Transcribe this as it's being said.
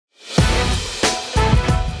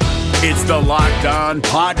It's the Locked On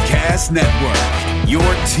Podcast Network, your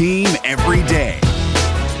team every day.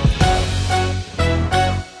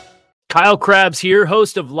 Kyle Krabs here,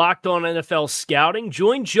 host of Locked On NFL Scouting.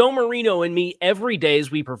 Join Joe Marino and me every day as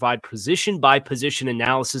we provide position-by-position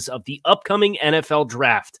analysis of the upcoming NFL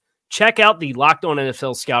Draft. Check out the Locked On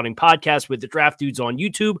NFL Scouting podcast with the Draft Dudes on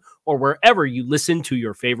YouTube or wherever you listen to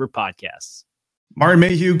your favorite podcasts. Martin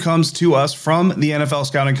Mayhew comes to us from the NFL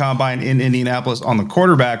Scouting Combine in Indianapolis on the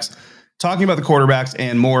quarterbacks, talking about the quarterbacks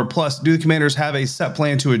and more. Plus, do the Commanders have a set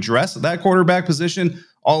plan to address that quarterback position?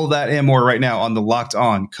 All of that and more right now on the Locked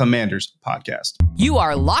On Commanders podcast. You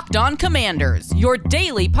are Locked On Commanders, your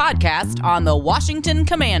daily podcast on the Washington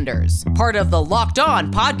Commanders. Part of the Locked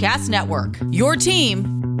On Podcast Network, your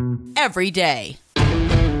team every day.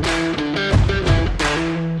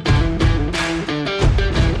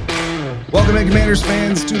 Welcome in, Commanders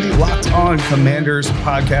fans, to the Locked On Commanders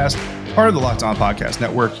podcast, part of the Locked On Podcast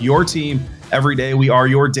Network, your team every day. We are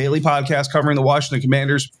your daily podcast covering the Washington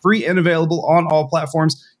Commanders, free and available on all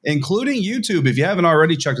platforms, including YouTube. If you haven't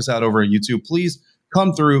already checked us out over on YouTube, please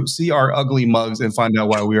come through, see our ugly mugs, and find out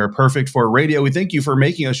why we are perfect for radio. We thank you for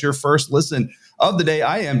making us your first listen of the day.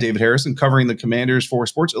 I am David Harrison, covering the Commanders for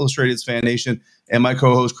Sports Illustrated's Fan Nation, and my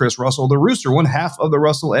co-host Chris Russell, the Rooster, one half of the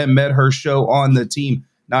Russell and Medhurst show on the Team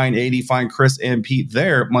 980. Find Chris and Pete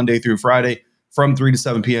there Monday through Friday from 3 to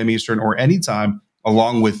 7 p.m. Eastern or anytime,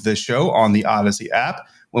 along with this show on the Odyssey app.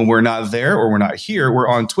 When we're not there or we're not here, we're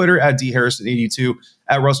on Twitter at DHarrison82,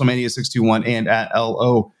 at WrestleMania621, and at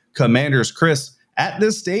LO Commanders. Chris, at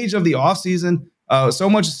this stage of the offseason, so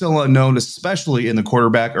much is still unknown, especially in the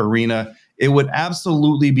quarterback arena. It would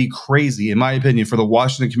absolutely be crazy, in my opinion, for the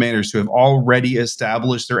Washington Commanders to have already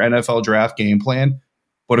established their NFL draft game plan.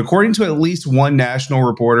 But according to at least one national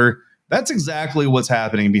reporter, that's exactly what's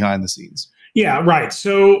happening behind the scenes. Yeah, right.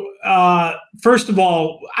 So, first of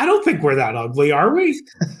all, I don't think we're that ugly, are we?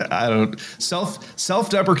 I don't.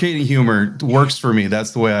 Self-deprecating humor works for me.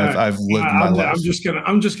 That's the way I've lived my life.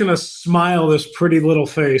 I'm just gonna smile this pretty little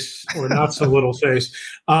face, or not so little face.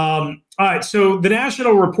 All right. So the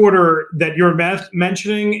national reporter that you're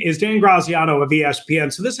mentioning is Dan Graziano of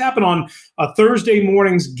ESPN. So this happened on a Thursday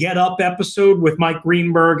morning's Get Up episode with Mike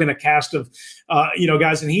Greenberg and a cast of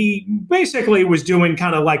guys, and he basically was doing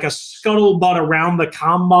kind of like a scuttlebutt around the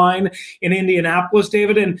combine in Indianapolis,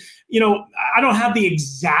 David. And, I don't have the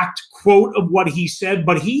exact quote of what he said,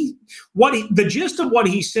 but the gist of what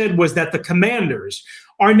he said was that the Commanders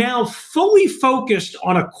are now fully focused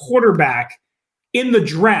on a quarterback in the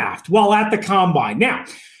draft while at the combine. Now,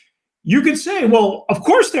 you could say, well, of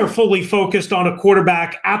course they're fully focused on a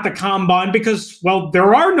quarterback at the combine because, well,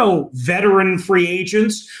 there are no veteran free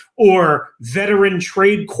agents or veteran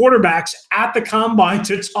trade quarterbacks at the combine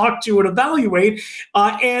to talk to and evaluate.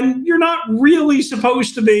 And you're not really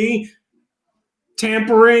supposed to be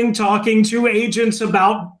talking to agents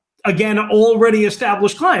about, again, already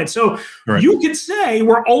established clients. So right. You could say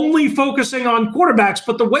we're only focusing on quarterbacks,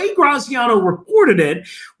 but the way Graziano reported it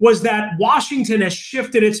was that Washington has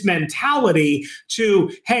shifted its mentality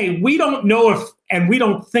to, hey, we don't know if, and we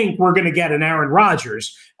don't think we're going to get an Aaron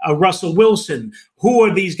Rodgers, Russell Wilson, who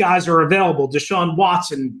are these guys are available, Deshaun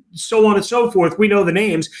Watson, so on and so forth. We know the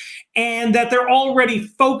names. And that they're already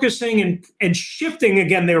focusing and shifting,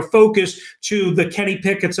 again, their focus to the Kenny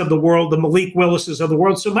Pickett's of the world, the Malik Willises of the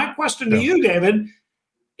world. So my question to you, David,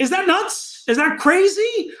 is that nuts? Is that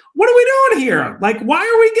crazy? What are we doing here? Like, why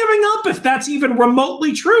are we giving up if that's even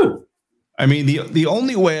remotely true? I mean, the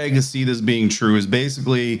only way I can see this being true is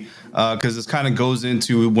basically because this kind of goes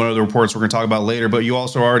into one of the reports we're going to talk about later, but you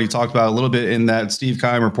also already talked about a little bit in that Steve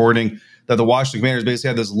Keim reporting that the Washington Commanders basically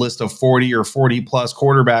had this list of 40 or 40 plus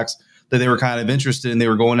quarterbacks that they were kind of interested in. They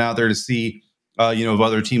were going out there to see, if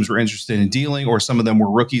other teams were interested in dealing, or some of them were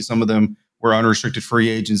rookies, some of them were unrestricted free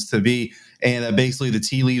agents to be. And basically the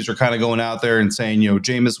tea leaves are kind of going out there and saying,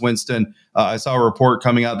 Jameis Winston, I saw a report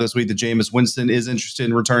coming out this week that Jameis Winston is interested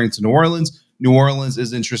in returning to New Orleans. New Orleans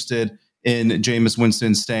is interested in Jameis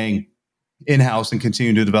Winston staying in-house and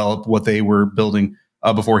continuing to develop what they were building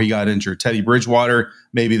before he got injured. Teddy Bridgewater,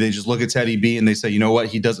 maybe they just look at Teddy B and they say, you know what,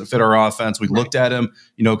 he doesn't fit our offense. We looked at him,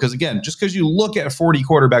 because again, just because you look at 40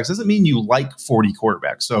 quarterbacks doesn't mean you like 40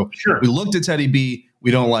 quarterbacks. So we looked at Teddy B, we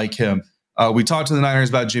don't like him. We talked to the Niners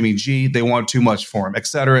about Jimmy G. They want too much for him, et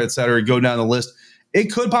cetera, go down the list.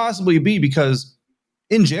 It could possibly be because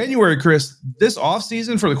in January, Chris, this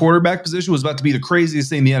offseason for the quarterback position was about to be the craziest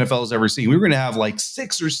thing the NFL has ever seen. We were going to have like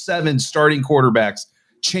 6 or 7 starting quarterbacks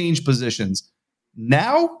change positions.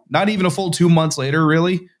 Now, not even a full 2 months later,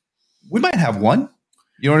 really, we might have one.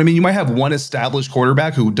 You know what I mean? You might have one established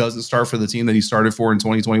quarterback who doesn't start for the team that he started for in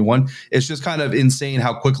 2021. It's just kind of insane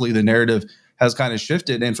how quickly the narrative has kind of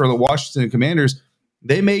shifted. And for the Washington Commanders,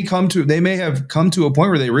 they may have come to a point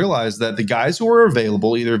where they realize that the guys who are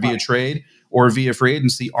available either via trade or via free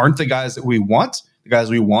agency aren't the guys that we want. The guys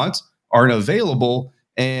we want aren't available.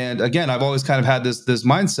 And again, I've always kind of had this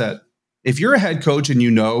mindset. If you're a head coach and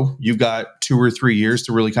you know you've got 2 or 3 years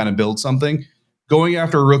to really kind of build something, going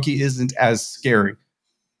after a rookie isn't as scary.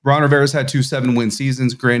 Ron Rivera's had 2 7-win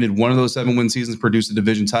seasons. Granted, one of those 7-win seasons produced a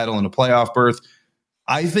division title and a playoff berth.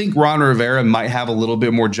 I think Ron Rivera might have a little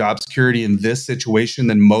bit more job security in this situation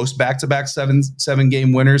than most back-to-back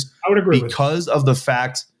seven-game winners. I would agree because of the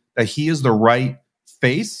fact that he is the right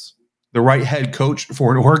face, the right head coach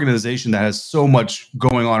for an organization that has so much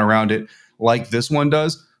going on around it like this one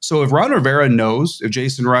does. So if Ron Rivera knows, if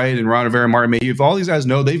Jason Wright and Ron Rivera, Martin Mayhew, if all these guys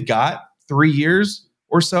know they've got 3 years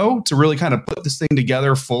or so to really kind of put this thing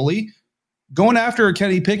together fully, going after a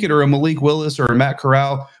Kenny Pickett or a Malik Willis or a Matt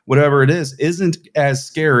Corral, whatever it is, isn't as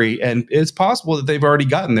scary. And it's possible that they've already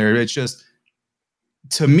gotten there. It's just,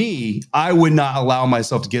 to me, I would not allow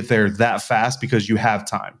myself to get there that fast because you have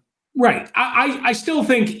time. Right. I still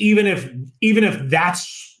think even if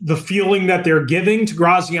that's the feeling that they're giving to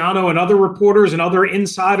Graziano and other reporters and other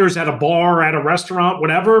insiders at a bar, at a restaurant,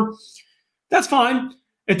 whatever, that's fine.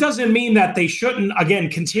 It doesn't mean that they shouldn't, again,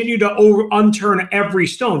 continue to unturn every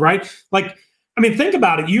stone, right? Like, I mean, think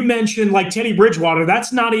about it. You mentioned like Teddy Bridgewater.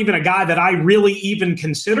 That's not even a guy that I really even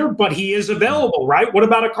consider, but he is available, right? What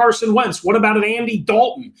about a Carson Wentz? What about an Andy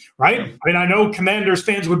Dalton, right? I mean, I know Commanders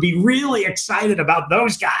fans would be really excited about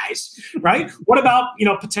those guys, right? What about,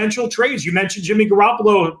 potential trades? You mentioned Jimmy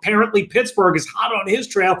Garoppolo. Apparently Pittsburgh is hot on his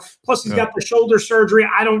trail. Plus he's got the shoulder surgery.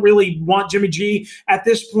 I don't really want Jimmy G at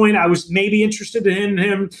this point. I was maybe interested in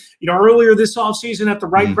him, earlier this offseason at the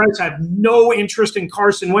right price. I have no interest in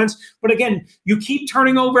Carson Wentz. But again, you keep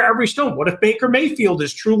turning over every stone. What if Baker Mayfield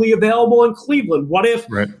is truly available in Cleveland? What if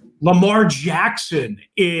Lamar Jackson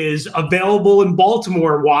is available in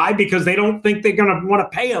Baltimore? Why? Because they don't think they're going to want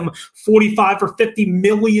to pay him $45 or $50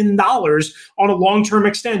 million on a long-term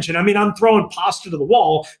extension. I mean, I'm throwing pasta to the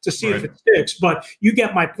wall to see if it sticks, but you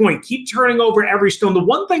get my point. Keep turning over every stone. The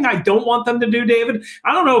one thing I don't want them to do, David,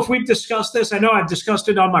 I don't know if we've discussed this. I know I've discussed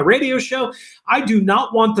it on my radio show. I do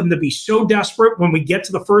not want them to be so desperate when we get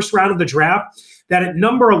to the first round of the draft that at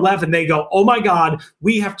number 11, they go, oh my God,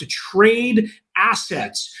 we have to trade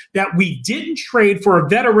assets that we didn't trade for a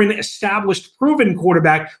veteran, established, proven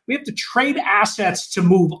quarterback. We have to trade assets to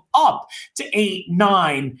move up to 8,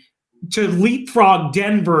 9, to leapfrog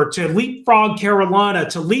Denver, to leapfrog Carolina,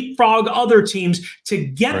 to leapfrog other teams to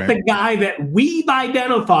get the guy that we've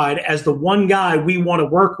identified as the one guy we want to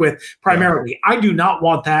work with primarily. I do not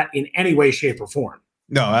want that in any way, shape, or form.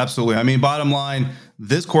 No, absolutely. I mean, bottom line,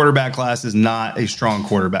 this quarterback class is not a strong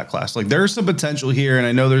quarterback class. Like, there's some potential here, and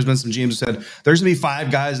I know there's been some GMs who said there's going to be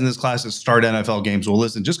 5 guys in this class that start NFL games. Well,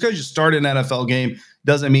 listen, just because you start an NFL game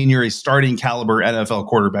doesn't mean you're a starting caliber NFL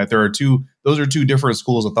quarterback. Those are two different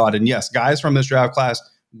schools of thought. And yes, guys from this draft class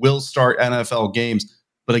will start NFL games.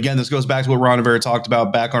 But again, this goes back to what Ron Rivera talked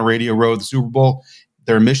about back on Radio Row, the Super Bowl.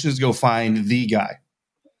 Their mission is to go find the guy.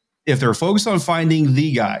 If they're focused on finding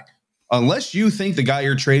the guy, unless you think the guy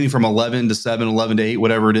you're trading from 11 to 7, 11 to 8,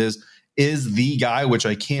 whatever it is the guy, which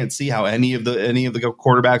I can't see how any of the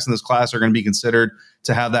quarterbacks in this class are going to be considered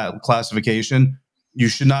to have that classification, you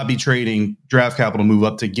should not be trading draft capital move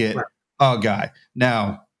up to get a guy.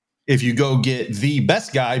 Now, if you go get the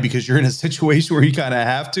best guy because you're in a situation where you kind of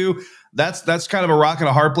have to, that's kind of a rock and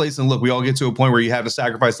a hard place. And look, we all get to a point where you have to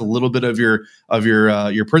sacrifice a little bit of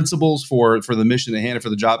your principles for the mission at hand and for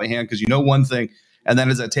the job at hand. Because you know one thing, and that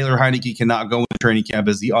is that Taylor Heineke cannot go into training camp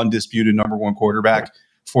as the undisputed number 1 quarterback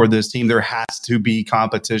for this team. There has to be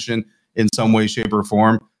competition in some way, shape, or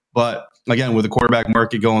form. But again, with the quarterback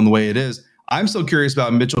market going the way it is, I'm still curious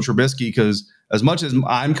about Mitchell Trubisky because as much as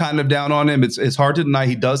I'm kind of down on him, it's hard to deny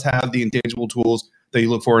he does have the intangible tools that you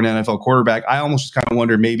look for in an NFL quarterback. I almost just kind of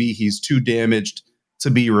wonder maybe he's too damaged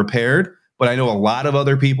to be repaired. But I know a lot of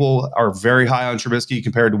other people are very high on Trubisky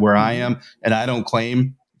compared to where I am, and I don't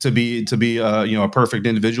claim to be a perfect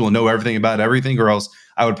individual and know everything about everything, or else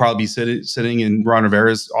I would probably be sitting in Ron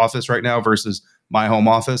Rivera's office right now versus my home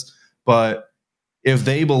office. But if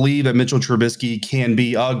they believe that Mitchell Trubisky can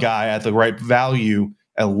be a guy at the right value,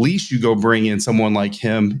 at least you go bring in someone like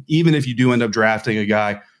him, even if you do end up drafting a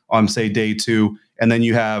guy on, say, day 2, and then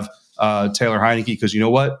you have Taylor Heineke, because you know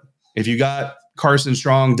what? If you got Carson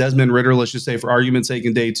Strong, Desmond Ridder, let's just say for argument's sake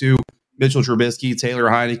in day 2, Mitchell Trubisky, Taylor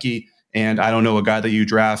Heineke, and I don't know, a guy that you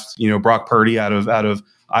draft, Brock Purdy out of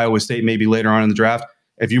Iowa State, maybe later on in the draft.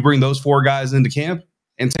 If you bring those 4 guys into camp,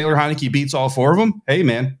 and Taylor Heineke beats all 4 of them, hey,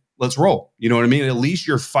 man, let's roll. You know what I mean? At least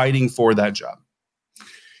you're fighting for that job.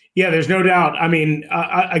 Yeah, there's no doubt. I mean,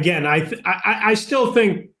 again, I still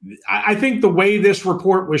think I think the way this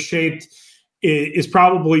report was shaped is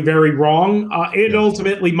probably very wrong. It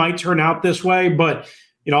ultimately might turn out this way, but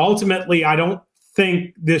ultimately, I don't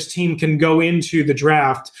think this team can go into the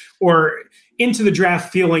draft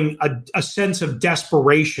feeling a sense of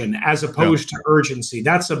desperation as opposed to urgency.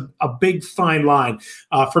 That's a big fine line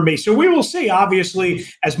for me. So we will see, obviously,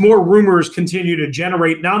 as more rumors continue to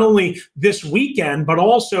generate, not only this weekend, but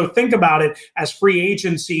also think about it as free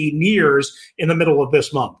agency nears in the middle of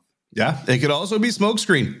this month. Yeah, it could also be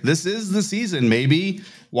smokescreen. This is the season. Maybe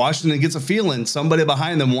Washington gets a feeling somebody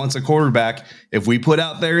behind them wants a quarterback. If we put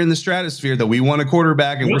out there in the stratosphere that we want a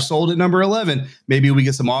quarterback and we're sold at number 11, maybe we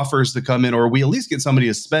get some offers to come in, or we at least get somebody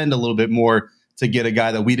to spend a little bit more to get a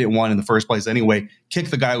guy that we didn't want in the first place anyway. Kick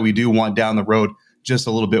the guy we do want down the road just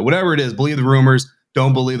a little bit. Whatever it is, believe the rumors,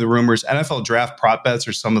 don't believe the rumors. NFL draft prop bets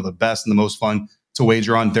are some of the best and the most fun to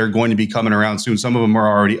wager on. They're going to be coming around soon. Some of them are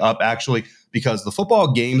already up, actually, because the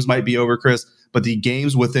football games might be over, Chris, but the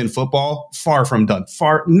games within football, far from done.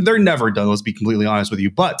 They're never done, let's be completely honest with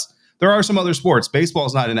you. But there are some other sports. Baseball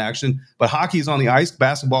is not in action, but hockey is on the ice.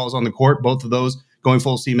 Basketball is on the court. Both of those going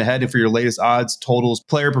full steam ahead. And for your latest odds, totals,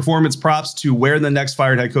 player performance props to where the next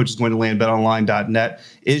fired head coach is going to land, betonline.net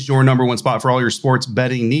is your number one spot for all your sports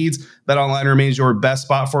betting needs. BetOnline remains your best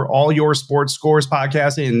spot for all your sports scores,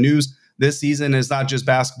 podcasting, and news. This season is not just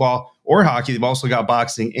basketball or hockey. They've also got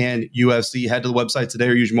boxing and UFC. Head to the website today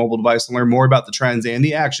or use your mobile device to learn more about the trends and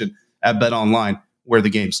the action at BetOnline, where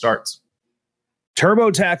the game starts.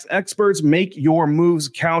 TurboTax experts, make your moves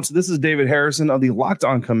count. This is David Harrison of the Locked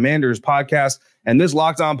On Commanders podcast, and this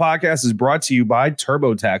Locked On podcast is brought to you by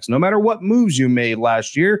TurboTax. No matter what moves you made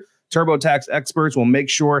last year, TurboTax experts will make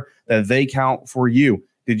sure that they count for you.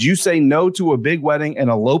 Did you say no to a big wedding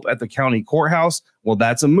and elope at the county courthouse? Well,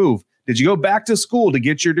 that's a move. Did you go back to school to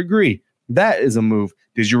get your degree? That is a move.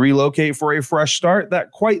 Did you relocate for a fresh start? That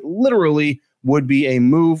quite literally would be a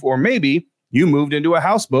move. Or maybe you moved into a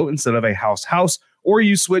houseboat instead of a house, or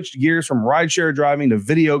you switched gears from rideshare driving to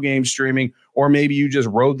video game streaming, or maybe you just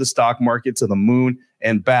rode the stock market to the moon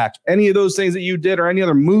and back. Any of those things that you did or any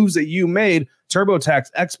other moves that you made, TurboTax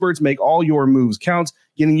experts make all your moves count,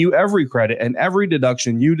 getting you every credit and every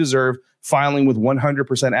deduction you deserve, filing with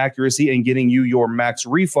 100% accuracy and getting you your max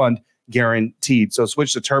refund guaranteed. So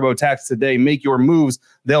switch to TurboTax today. Make your moves.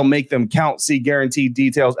 They'll make them count. See guaranteed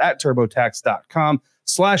details at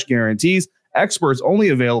turbotax.com/guarantees. Experts only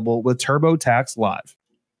available with TurboTax Live.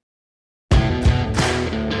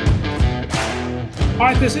 All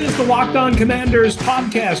right, this is the Locked On Commanders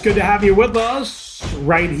podcast. Good to have you with us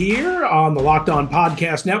right here on the Locked On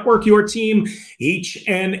Podcast Network, your team each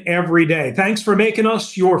and every day. Thanks for making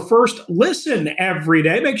us your first listen every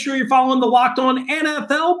day. Make sure you're following the Locked On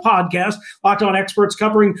NFL podcast. Locked On experts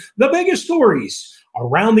covering the biggest stories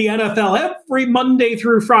around the NFL every Monday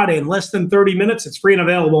through Friday in less than 30 minutes. It's free and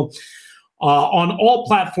available on all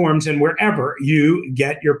platforms and wherever you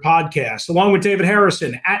get your podcasts. Along with David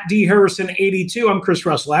Harrison at DHarrison82, I'm Chris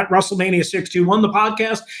Russell at Russellmania621, the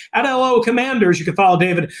podcast at LO Commanders. You can follow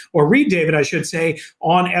David, or read David, I should say,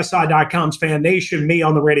 on SI.com's Fan Nation, me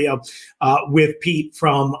on the radio with Pete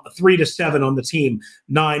from 3 to 7 on the team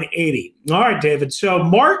 980. All right, David. So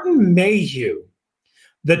Martin Mayhew,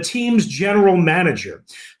 the team's general manager,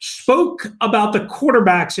 spoke about the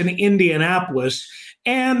quarterbacks in Indianapolis,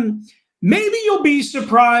 and maybe you'll be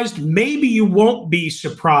surprised, maybe you won't be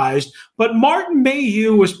surprised, but Martin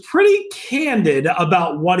Mayhew was pretty candid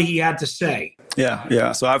about what he had to say.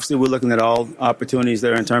 Yeah. So obviously we're looking at all opportunities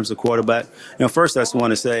there in terms of quarterback. First I just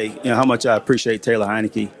want to say, how much I appreciate Taylor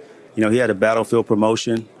Heineke. He had a battlefield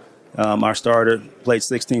promotion. Our starter played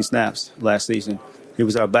 16 snaps last season. He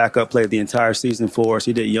was our backup, played the entire season for us.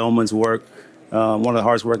 He did yeoman's work. One of the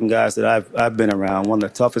hardest working guys that I've been around, one of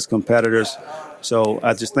the toughest competitors. So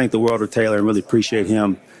I just thank the world of Taylor and really appreciate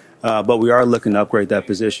him. But we are looking to upgrade that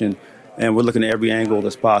position, and we're looking at every angle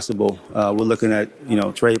that's possible. We're looking at,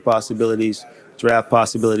 trade possibilities, draft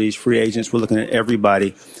possibilities, free agents. We're looking at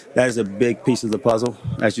everybody. That is a big piece of the puzzle,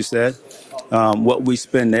 as you said. What we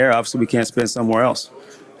spend there, obviously we can't spend somewhere else.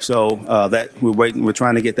 So that we're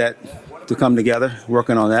trying to get that to come together,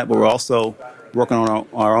 working on that. But we're also working on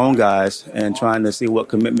our own guys and trying to see what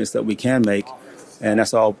commitments that we can make. And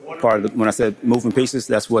that's all part of when I said moving pieces,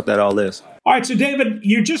 that's what that all is. All right, so David,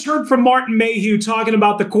 you just heard from Martin Mayhew talking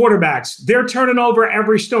about the quarterbacks. They're turning over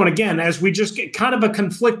every stone. Again, as we just get kind of a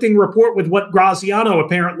conflicting report with what Graziano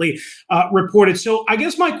apparently reported. So I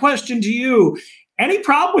guess my question to you, Any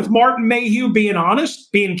problem with Martin Mayhew being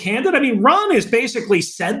honest, being candid? I mean, Ron has basically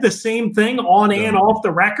said the same thing on and off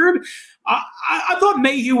the record. I thought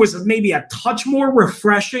Mayhew was maybe a touch more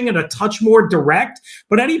refreshing and a touch more direct,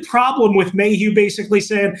 but any problem with Mayhew basically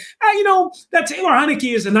saying, that Taylor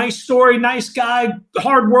Heineke is a nice story, nice guy,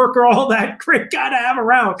 hard worker, all that, great guy to have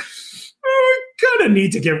around. We kind of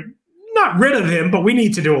need to get not rid of him, but we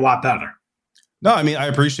need to do a lot better. No, I mean, I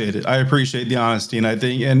appreciate it. I appreciate the honesty. And I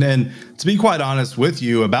think, and to be quite honest with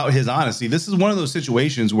you about his honesty, this is one of those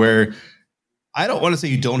situations where I don't want to say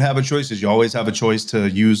you don't have a choice, because you always have a choice to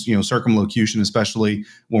use, circumlocution, especially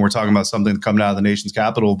when we're talking about something coming out of the nation's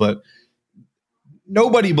capital. But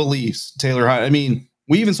nobody believes Taylor. I mean,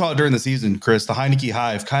 we even saw it during the season, Chris. The Heineke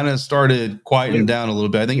hive kind of started quieting down a little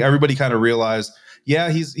bit. I think everybody kind of realized,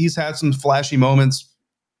 he's had some flashy moments,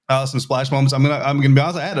 some splash moments. I'm gonna be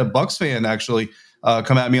honest. I had a Bucs fan actually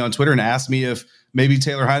come at me on Twitter and ask me if maybe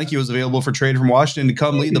Taylor Heineke was available for trade from Washington to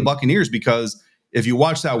come lead the Buccaneers, because if you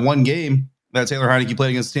watch that one game that Taylor Heineke played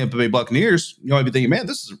against the Tampa Bay Buccaneers, you might be thinking, man,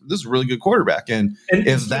 this is a really good quarterback. And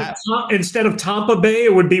if that instead of Tampa Bay,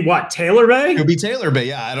 it would be what? Taylor Bay? It would be Taylor Bay.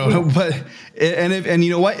 Yeah, I don't know. But and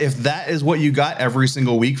you know what? If that is what you got every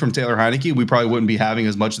single week from Taylor Heineke, we probably wouldn't be having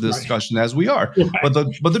as much of this discussion as we are. Right.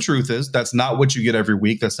 But the truth is, that's not what you get every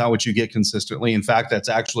week. That's not what you get consistently. In fact, that's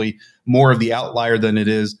actually more of the outlier than it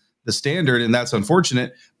is the standard, and that's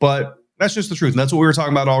unfortunate. But that's just the truth. And that's what we were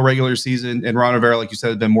talking about all regular season. And Ron Rivera, like you said,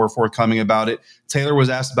 has been more forthcoming about it. Taylor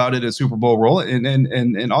was asked about it at Super Bowl role.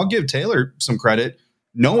 And I'll give Taylor some credit,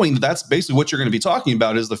 knowing that that's basically what you're going to be talking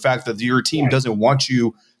about, is the fact that your team doesn't want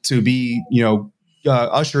you to be,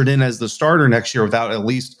 ushered in as the starter next year without at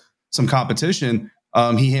least some competition.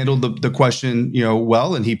 He handled the question,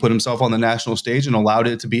 well, and he put himself on the national stage and allowed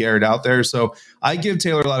it to be aired out there. So I give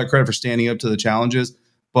Taylor a lot of credit for standing up to the challenges.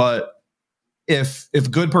 But if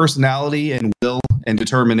good personality and will and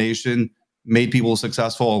determination made people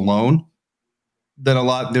successful alone, then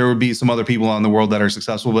there would be some other people in the world that are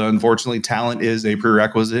successful. But unfortunately, talent is a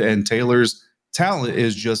prerequisite, and Taylor's talent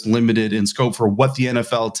is just limited in scope for what the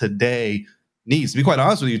NFL today needs. To be quite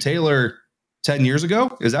honest with you, Taylor 10 years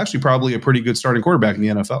ago is actually probably a pretty good starting quarterback in the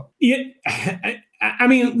NFL. Yeah, I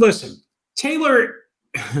mean, listen, Taylor,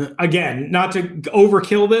 again, not to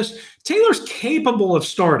overkill this, Taylor's capable of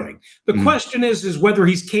starting. The question is whether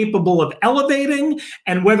he's capable of elevating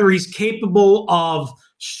and whether he's capable of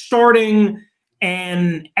starting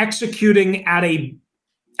and executing at a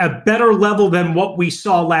better level than what we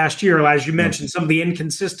saw last year. As you mentioned, some of the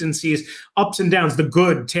inconsistencies, ups and downs, the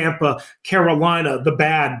good, Tampa, Carolina, the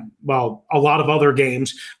bad, well, a lot of other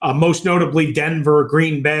games, most notably Denver,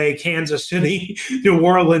 Green Bay, Kansas City, New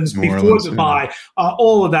Orleans before the bye,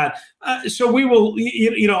 all of that. So we will,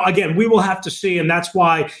 again, we will have to see. And that's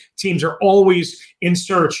why teams are always in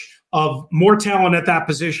search of more talent at that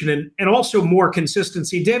position and also more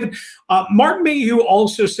consistency. David, Martin Mayhew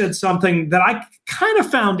also said something that I kind of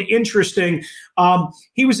found interesting.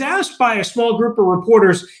 He was asked by a small group of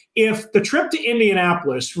reporters if the trip to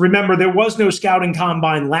Indianapolis, remember there was no scouting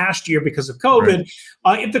combine last year because of COVID,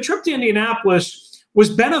 if the trip to Indianapolis was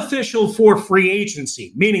beneficial for free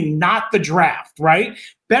agency, meaning not the draft, right?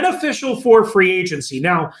 Beneficial for free agency.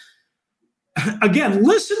 Now, again,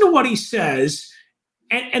 listen to what he says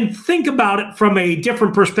and think about it from a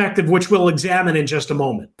different perspective, which we'll examine in just a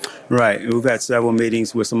moment. Right. We've had several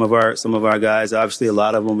meetings with some of our guys. Obviously, a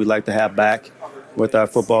lot of them we'd like to have back with our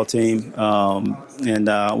football team, and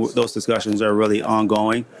those discussions are really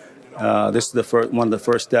ongoing. This is one of the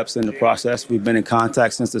first steps in the process. We've been in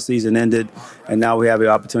contact since the season ended, and now we have the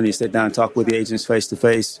opportunity to sit down and talk with the agents face to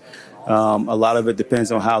face. A lot of it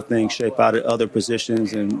depends on how things shape out at other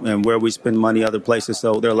positions and where we spend money other places.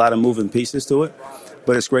 So there are a lot of moving pieces to it.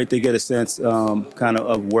 But it's great to get a sense kind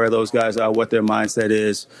of where those guys are, what their mindset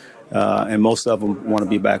is. And most of them want to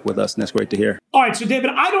be back with us, and that's great to hear. All right, so David,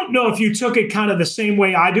 I don't know if you took it kind of the same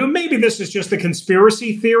way I do. Maybe this is just the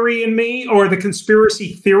conspiracy theory in me or the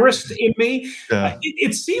conspiracy theorist in me. Yeah.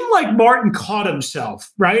 It seemed like Martin caught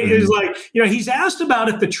himself, right? Mm-hmm. It was like, he's asked about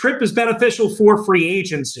if the trip is beneficial for free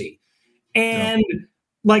agency. And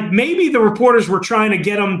like maybe the reporters were trying to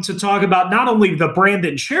get him to talk about not only the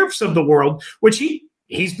Brandon Sheriffs of the world, which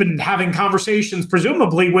he's been having conversations,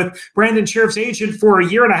 presumably, with Brandon Sheriff's agent for a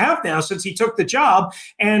year and a half now since he took the job.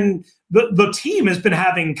 And the team has been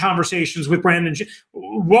having conversations with Brandon.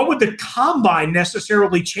 What would the combine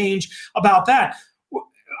necessarily change about that?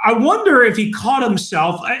 I wonder if he caught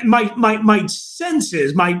himself. My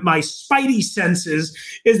senses, my spidey senses,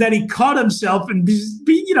 is that he caught himself and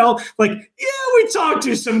we talked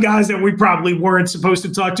to some guys that we probably weren't supposed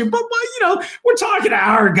to talk to, but we're talking to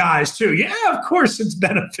our guys too. Yeah, of course it's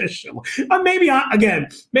beneficial. Maybe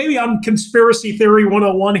I'm conspiracy theory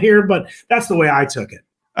 101 here, but that's the way I took it.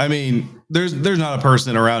 I mean, there's not a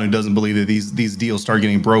person around who doesn't believe that these deals start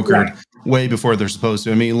getting brokered way before they're supposed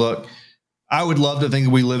to. I mean, look, I would love to think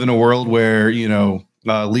we live in a world where,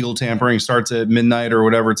 legal tampering starts at midnight or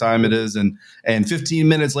whatever time it is. And 15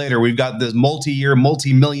 minutes later, we've got this multi-year,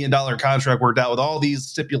 multi-million-dollar contract worked out with all these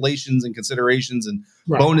stipulations and considerations and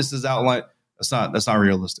bonuses outlined. That's not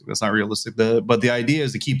realistic. That's not realistic. But the idea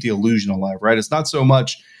is to keep the illusion alive, right? It's not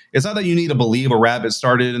that you need to believe a rabbit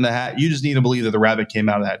started in the hat. You just need to believe that the rabbit came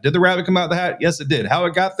out of the hat. Did the rabbit come out of the hat? Yes, it did. How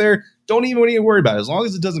it got there, don't even need to worry about it. As long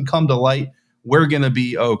as it doesn't come to light, we're going to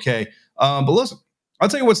be okay. But listen, I'll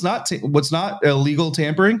tell you what's not illegal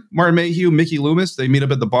tampering. Martin Mayhew, Mickey Loomis, they meet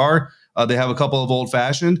up at the bar. They have a couple of old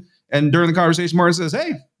fashioned. And during the conversation, Martin says,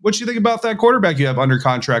 "Hey, what you think about that quarterback you have under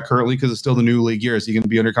contract currently? Because it's still the new league year. Is he going to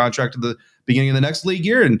be under contract at the beginning of the next league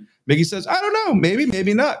year?" And Mickey says, "I don't know. Maybe,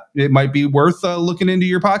 maybe not. It might be worth looking into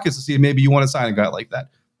your pockets to see if maybe you want to sign a guy like that."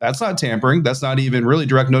 That's not tampering. That's not even really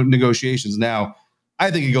direct negotiations. Now, I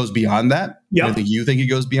think it goes beyond that. Yep. I think you think it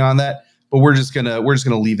goes beyond that. But we're just gonna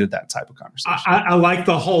leave it at that type of conversation. I like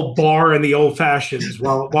the whole bar and the old fashions.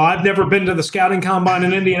 Well, I've never been to the scouting combine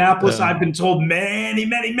in Indianapolis. I've been told many,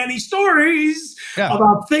 many, many stories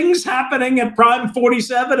about things happening at Prime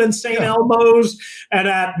 47 and St. Elmo's and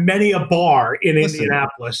at many a bar in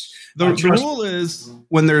Indianapolis. The rule is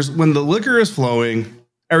when the liquor is flowing,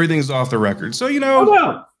 everything's off the record. So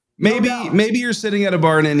Maybe you're sitting at a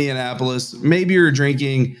bar in Indianapolis. Maybe you're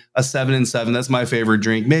drinking a 7-7. That's my favorite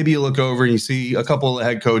drink. Maybe you look over and you see a couple of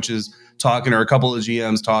head coaches talking or a couple of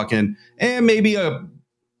GMs talking. And maybe a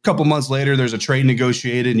couple months later, there's a trade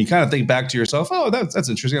negotiated. And you kind of think back to yourself, oh, that's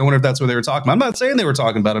interesting. I wonder if that's what they were talking about. I'm not saying they were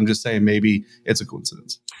talking about it. I'm just saying maybe it's a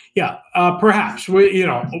coincidence. Yeah, perhaps.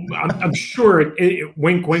 I'm sure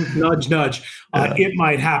wink, wink, nudge, nudge. It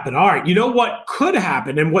might happen. All right. You know what could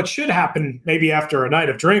happen and what should happen maybe after a night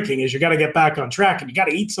of drinking is you got to get back on track and you got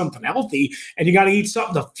to eat something healthy and you got to eat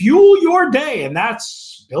something to fuel your day. And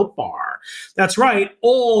that's Built Bar. That's right.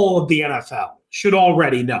 All of the NFL should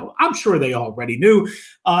already know. I'm sure they already know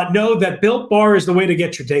that Built Bar is the way to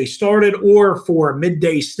get your day started, or for a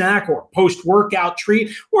midday snack or post-workout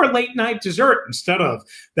treat or a late-night dessert instead of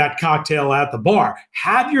that cocktail at the bar.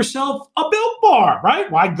 Have yourself a Built Bar, right?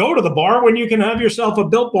 Why go to the bar when you can have yourself a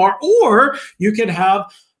Built Bar, or you can have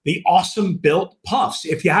the awesome Built Puffs.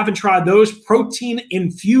 If you haven't tried those,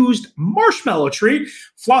 protein-infused marshmallow treat,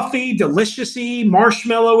 fluffy, delicious-y,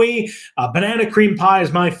 marshmallowy. Banana cream pie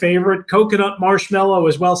is my favorite. Coconut marshmallow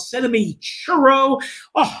as well. Sesame churro.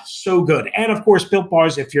 Oh, so good. And of course, Built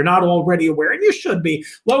Bars, if you're not already aware, and you should be,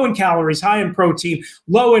 low in calories, high in protein,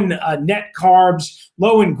 low in net carbs,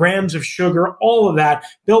 low in grams of sugar, all of that.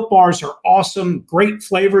 Built Bars are awesome. Great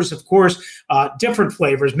flavors, of course. Different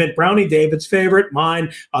flavors. Mint brownie, David's favorite.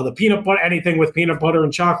 Mine. The peanut butter, anything with peanut butter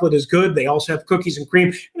and chocolate is good. They also have cookies and cream.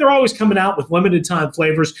 And they're always coming out with limited time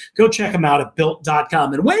flavors. Go check them out at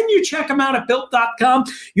Built.com. And when you check them out at Built.com,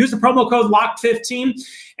 use the promo code LOCKED15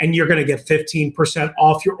 and you're going to get 15%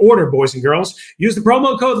 off your order, boys and girls. Use the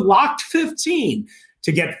promo code LOCKED15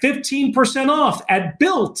 to get 15% off at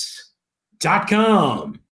Built.com.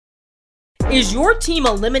 Is your team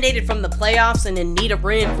eliminated from the playoffs and in need of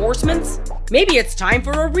reinforcements? Maybe it's time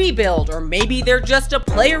for a rebuild, or maybe they're just a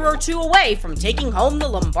player or two away from taking home the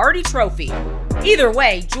Lombardi Trophy. Either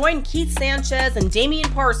way, join Keith Sanchez and Damian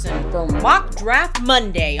Parson for Mock Draft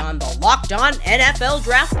Monday on the Locked On NFL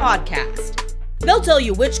Draft Podcast. They'll tell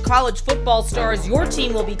you which college football stars your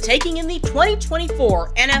team will be taking in the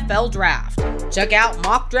 2024 NFL Draft. Check out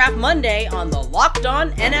Mock Draft Monday on the Locked On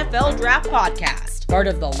NFL Draft Podcast, part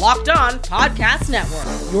of the Locked On Podcast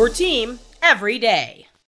Network, your team every day.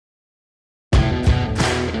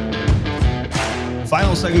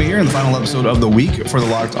 Final segment here in the final episode of the week for the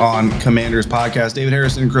Locked On Commanders podcast. David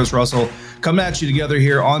Harrison and Chris Russell coming at you together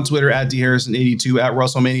here on Twitter at DHarrison82, at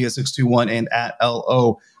RussellMania621, and at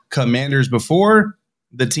LO Commanders. Before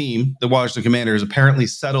the team, the Washington Commanders, apparently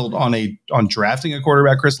settled on drafting a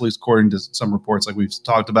quarterback, Chris, at least according to some reports like we've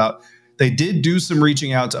talked about. They did do some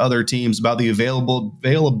reaching out to other teams about the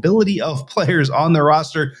availability of players on their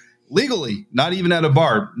roster legally, not even at a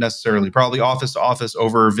bar necessarily, probably office to office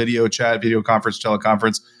over video chat, video conference,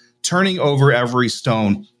 teleconference, turning over every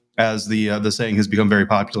stone, as the saying has become very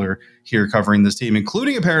popular here covering this team,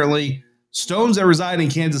 including apparently Stones that reside in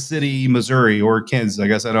Kansas City, Missouri, or Kansas. I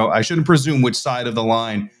guess I shouldn't presume which side of the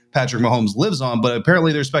line Patrick Mahomes lives on, but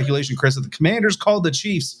apparently there's speculation, Chris, that the Commanders called the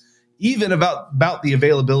Chiefs even about the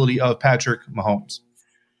availability of Patrick Mahomes.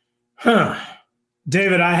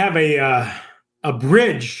 David, I have a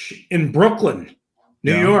bridge in Brooklyn,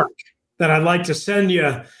 New York, that I'd like to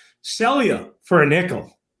sell you for a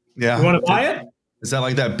nickel. Yeah. You want to buy it? Is that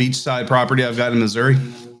like that beachside property I've got in Missouri?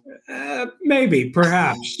 Maybe,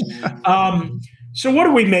 perhaps. So what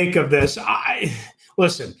do we make of this?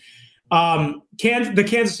 Listen, the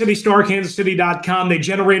Kansas City Star, kansascity.com, they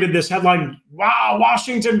generated this headline, wow,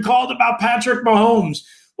 Washington called about Patrick Mahomes.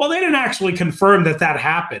 Well, they didn't actually confirm that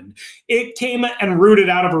happened. It came and rooted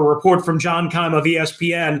out of a report from John Keim of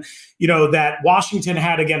ESPN, that Washington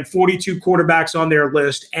had, again, 42 quarterbacks on their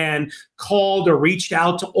list and called or reached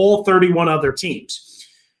out to all 31 other teams.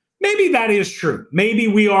 Maybe that is true. Maybe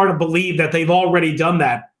we are to believe that they've already done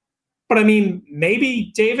that. But I mean,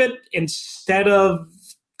 maybe, David, instead of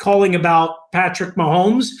calling about Patrick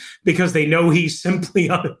Mahomes because they know he's simply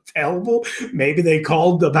unavailable, maybe they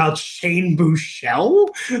called about Shane Buechele,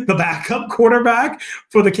 the backup quarterback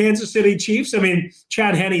for the Kansas City Chiefs. I mean,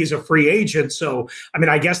 Chad Henne is a free agent. So, I mean,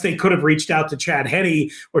 I guess they could have reached out to Chad Henne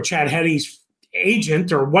or Chad Henne's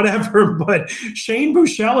agent or whatever, but Shane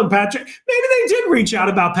Buechele and Patrick, maybe they did reach out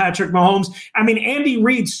about Patrick Mahomes. I mean, Andy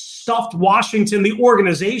Reid stuffed Washington, the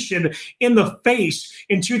organization, in the face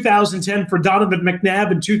in 2010 for Donovan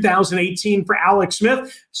McNabb, in 2018 for Alex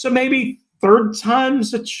Smith. So maybe third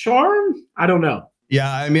time's a charm? I don't know. Yeah,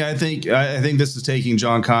 I mean, I think this is taking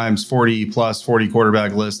John Keim's 40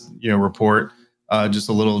 quarterback list, report just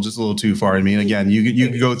a little too far. I mean, again, you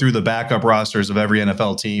could go through the backup rosters of every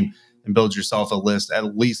NFL team and build yourself a list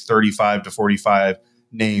at least 35 to 45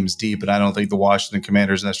 names deep. And I don't think the Washington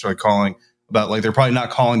Commanders necessarily calling about, like, they're probably not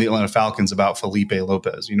calling the Atlanta Falcons about Felipe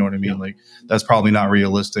Lopez. You know what I mean? Yeah. Like, that's probably not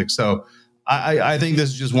realistic. So I think this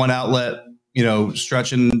is just one outlet,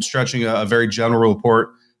 stretching a very general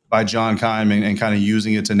report by John Keim and kind of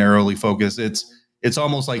using it to narrowly focus. It's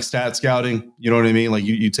almost like stat scouting. You know what I mean? Like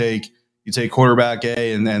you take quarterback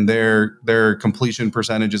A and their completion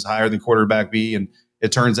percentage is higher than quarterback B, and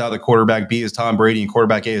it turns out that quarterback B is Tom Brady and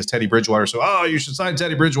quarterback A is Teddy Bridgewater. So, you should sign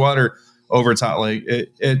Teddy Bridgewater over time. Like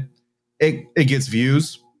it gets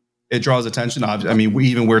views. It draws attention. I mean,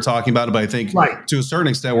 we're talking about it, but I think to a certain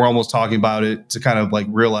extent, we're almost talking about it to kind of like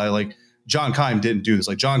realize, like, John Keim didn't do this.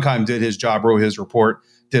 Like, John Keim did his job, wrote his report,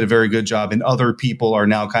 did a very good job, and other people are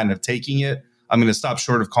now kind of taking it. I'm going to stop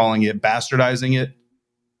short of calling it bastardizing it,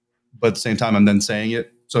 but at the same time, I'm then saying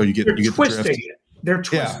it. So you get the drift. They're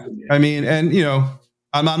twisting it. I mean, and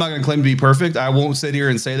I'm not going to claim to be perfect. I won't sit here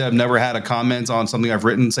and say that I've never had a comment on something I've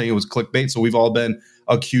written saying it was clickbait. So we've all been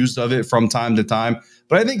accused of it from time to time.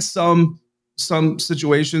 But I think some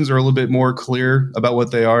situations are a little bit more clear about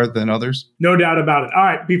what they are than others. No doubt about it. All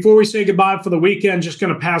right. Before we say goodbye for the weekend, just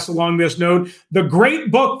going to pass along this note. The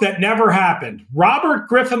great book that never happened. Robert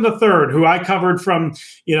Griffin III, who I covered from,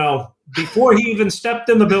 before he even stepped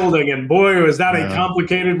in the building. And boy, was that a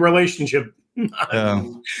complicated relationship.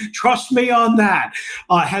 Trust me on that.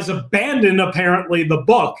 Has abandoned apparently the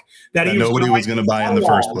book that nobody was going to buy in the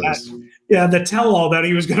first place. The tell-all that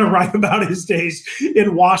he was going to write about his days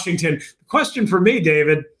in Washington. The question for me,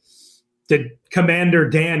 David, did Commander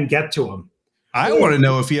Dan get to him? I want to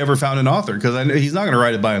know if he ever found an author, because I know he's not going to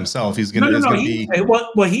write it by himself. He's going to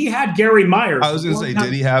Well, he had Gary Myers. I was going to say,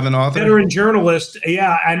 did he have an author? Veteran journalist,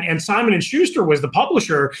 and Simon & Schuster was the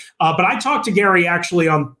publisher. But I talked to Gary actually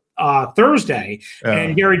on Thursday,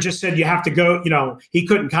 and Gary just said you have to go. He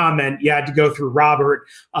couldn't comment. You had to go through Robert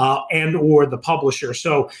and or the publisher.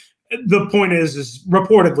 So the point is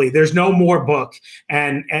reportedly there's no more book,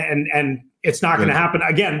 and it's not going to happen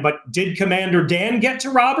again. But did Commander Dan get to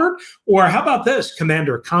Robert, or how about this,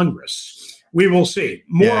 Commander Congress? We will see.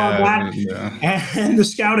 More on that and the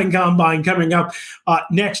scouting combine coming up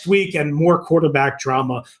next week, and more quarterback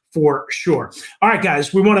drama for sure. All right,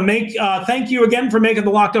 guys, we want to thank you again for making the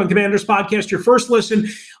Locked On Commanders podcast your first listen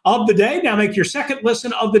of the day. Now make your second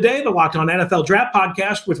listen of the day, the Locked On NFL Draft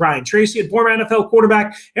podcast with Ryan Tracy and former NFL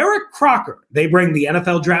quarterback Eric Crocker. They bring the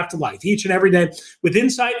NFL draft to life each and every day with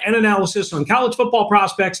insight and analysis on college football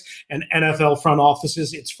prospects and NFL front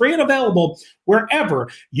offices. It's free and available wherever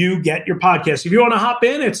you get your podcasts. If you want to hop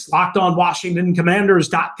in, it's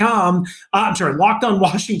LockedOnWashingtonCommanders.com.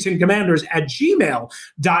 LockedOnWashingtonCommanders at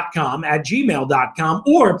gmail.com.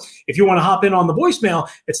 Or if you want to hop in on the voicemail,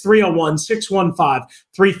 it's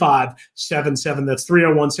 301-615-3577. That's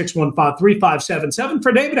 301-615-3577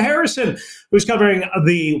 for David Harrison, who's covering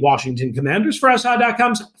the Washington Commanders for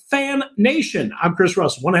SI.com's Fan Nation. I'm Chris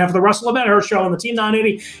Russell, one half of the Russell and Medhurst Show on the Team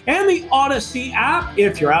 980 and the Odyssey app.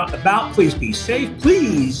 If you're out and about, please be safe.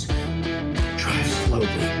 Please drive slowly.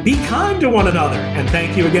 Be kind to one another. And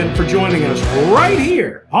thank you again for joining us right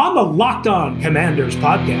here on the Locked On Commanders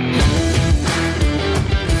podcast.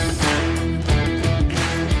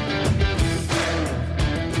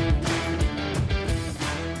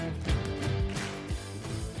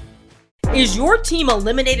 Is your team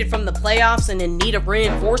eliminated from the playoffs and in need of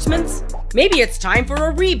reinforcements? Maybe it's time for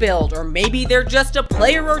a rebuild, or maybe they're just a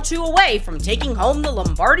player or two away from taking home the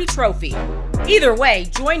Lombardi Trophy. Either way,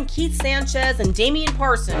 join Keith Sanchez and Damian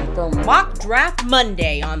Parson for Mock Draft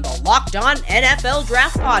Monday on the Locked On NFL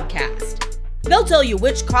Draft Podcast. They'll tell you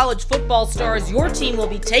which college football stars your team will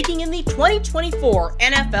be taking in the 2024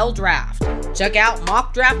 NFL Draft. Check out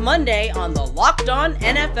Mock Draft Monday on the Locked On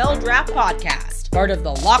NFL Draft Podcast, part of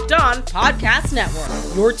the Locked On Podcast Network,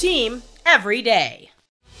 your team every day.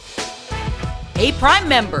 Hey, Prime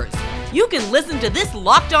members, you can listen to this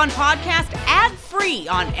Locked On podcast ad-free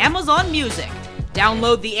on Amazon Music.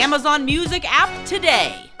 Download the Amazon Music app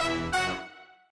today.